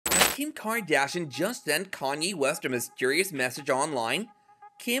Kim Kardashian just sent Kanye West a mysterious message online?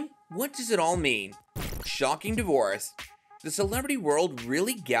 Kim, what does it all mean? Shocking divorce. The celebrity world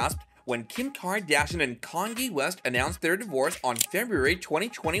really gasped when Kim Kardashian and Kanye West announced their divorce on February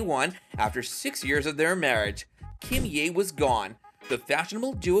 2021 after 6 years of their marriage. Kim Ye was gone. The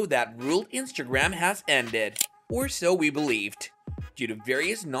fashionable duo that ruled Instagram has ended. Or so we believed. Due to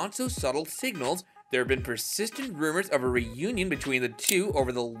various not-so-subtle signals, there have been persistent rumors of a reunion between the two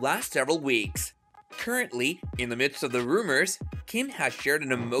over the last several weeks. Currently, in the midst of the rumors, Kim has shared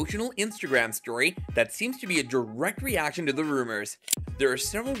an emotional Instagram story that seems to be a direct reaction to the rumors. There are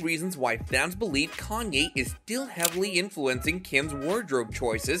several reasons why fans believe Kanye is still heavily influencing Kim's wardrobe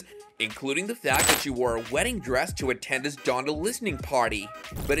choices, including the fact that she wore a wedding dress to attend his Donda listening party.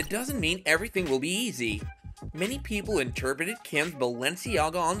 But it doesn't mean everything will be easy. Many people interpreted Kim's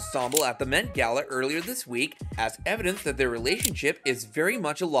Balenciaga ensemble at the Met Gala earlier this week as evidence that their relationship is very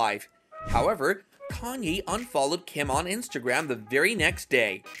much alive. However, Kanye unfollowed Kim on Instagram the very next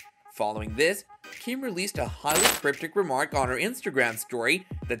day. Following this, Kim released a highly cryptic remark on her Instagram story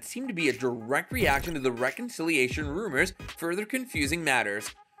that seemed to be a direct reaction to the reconciliation rumors, further confusing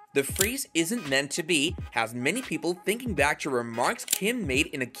matters. The phrase "isn't meant to be" has many people thinking back to remarks Kim made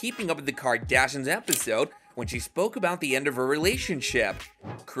in a Keeping Up with the Kardashians episode when she spoke about the end of her relationship.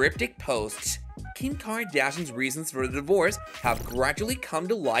 Cryptic posts. Kim Kardashian's reasons for the divorce have gradually come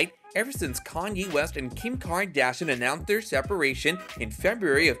to light ever since Kanye West and Kim Kardashian announced their separation in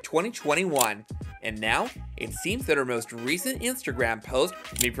February of 2021. And now, it seems that her most recent Instagram post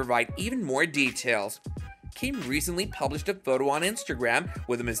may provide even more details. Kim recently published a photo on Instagram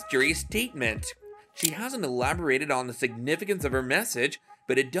with a mysterious statement. She hasn't elaborated on the significance of her message,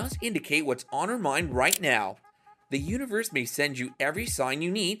 but it does indicate what's on her mind right now. The universe may send you every sign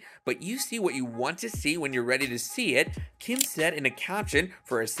you need, but you see what you want to see when you're ready to see it, Kim said in a caption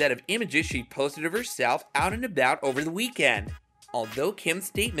for a set of images she posted of herself out and about over the weekend. Although Kim's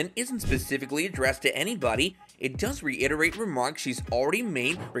statement isn't specifically addressed to anybody, it does reiterate remarks she's already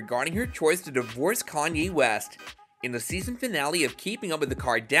made regarding her choice to divorce Kanye West. In the season finale of Keeping Up with the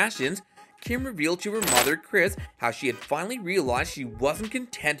Kardashians, Kim revealed to her mother, Kris, how she had finally realized she wasn't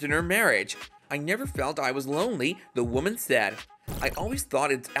content in her marriage. "I never felt I was lonely," the woman said. "I always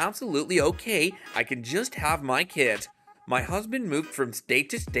thought it's absolutely okay, I can just have my kids. My husband moved from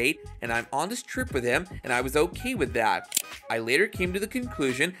state to state, and I'm on this trip with him, and I was okay with that. I later came to the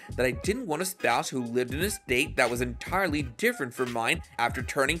conclusion that I didn't want a spouse who lived in a state that was entirely different from mine after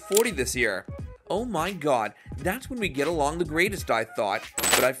turning 40 this year. Oh my god, that's when we get along the greatest, I thought,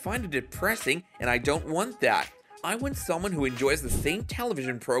 but I find it depressing and I don't want that. I want someone who enjoys the same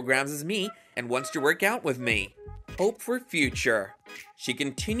television programs as me and wants to work out with me. Hope for future." She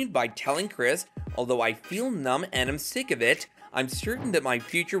continued by telling Kris, "Although I feel numb and am sick of it, I'm certain that my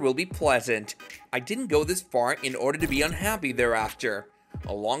future will be pleasant. I didn't go this far in order to be unhappy thereafter."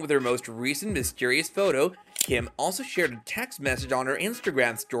 Along with her most recent mysterious photo, Kim also shared a text message on her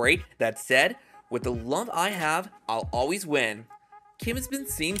Instagram story that said, "With the love I have, I'll always win." Kim has been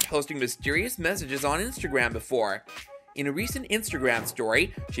seen posting mysterious messages on Instagram before. In a recent Instagram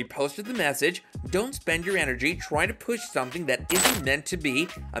story, she posted the message, "Don't spend your energy trying to push something that isn't meant to be,"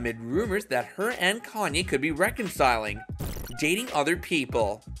 amid rumors that her and Kanye could be reconciling. Dating other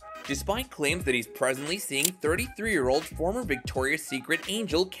people. Despite claims that he's presently seeing 33-year-old former Victoria's Secret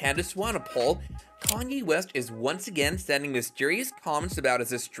angel Candace Swanepoel, Kanye West is once again sending mysterious comments about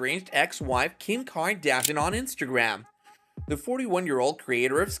his estranged ex-wife Kim Kardashian on Instagram. The 41-year-old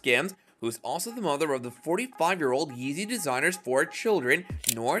creator of Skims, who's also the mother of the 45-year-old Yeezy designer's 4 children,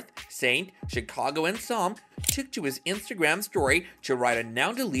 North, Saint, Chicago, and Psalm, took to his Instagram story to write a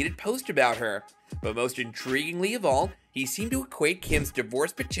now-deleted post about her. But most intriguingly of all, he seemed to equate Kim's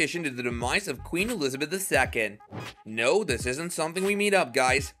divorce petition to the demise of Queen Elizabeth II. No, this isn't something we made up,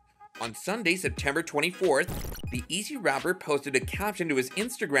 guys. On Sunday, September 24th, the Yeezy rapper posted a caption to his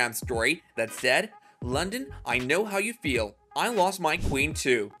Instagram story that said, "London, I know how you feel. I lost my queen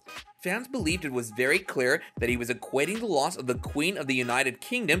too." Fans believed it was very clear that he was equating the loss of the Queen of the United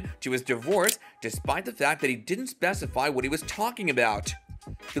Kingdom to his divorce, despite the fact that he didn't specify what he was talking about.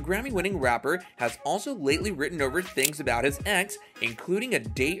 The Grammy-winning rapper has also lately written over things about his ex, including a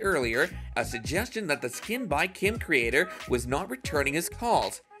day earlier, a suggestion that the Skin by Kim creator was not returning his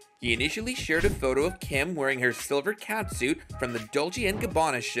calls. He initially shared a photo of Kim wearing her silver catsuit from the Dolce &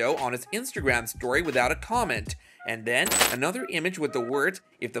 Gabbana show on his Instagram story without a comment, and then another image with the words,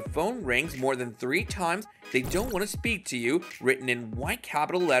 "If the phone rings more than 3 times, they don't want to speak to you," written in white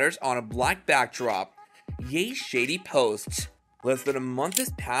capital letters on a black backdrop. Yay shady posts. Less than a month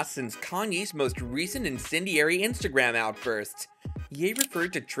has passed since Kanye's most recent incendiary Instagram outbursts. Ye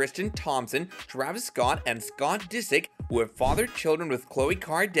referred to Tristan Thompson, Travis Scott, and Scott Disick, who have fathered children with Khloe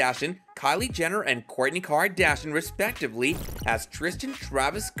Kardashian, Kylie Jenner, and Kourtney Kardashian respectively, as Tristan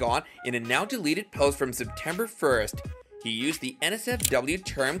Travis Scott in a now-deleted post from September 1st. He used the NSFW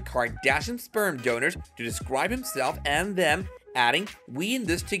term Kardashian sperm donors to describe himself and them, adding, "We in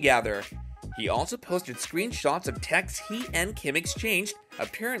this together." He also posted screenshots of texts he and Kim exchanged,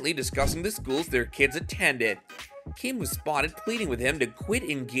 apparently discussing the schools their kids attended. Kim was spotted pleading with him to quit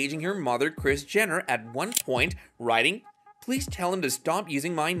engaging her mother, Kris Jenner, at one point, writing, "Please tell him to stop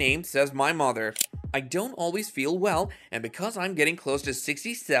using my name, says my mother. I don't always feel well, and because I'm getting close to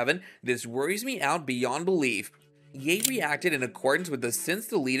 67, this worries me out beyond belief." Ye reacted in accordance with the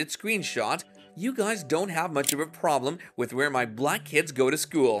since-deleted screenshot, "You guys don't have much of a problem with where my black kids go to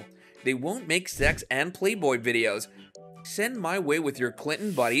school. They won't make sex and Playboy videos. Send my way with your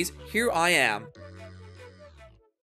Clinton buddies, here I am."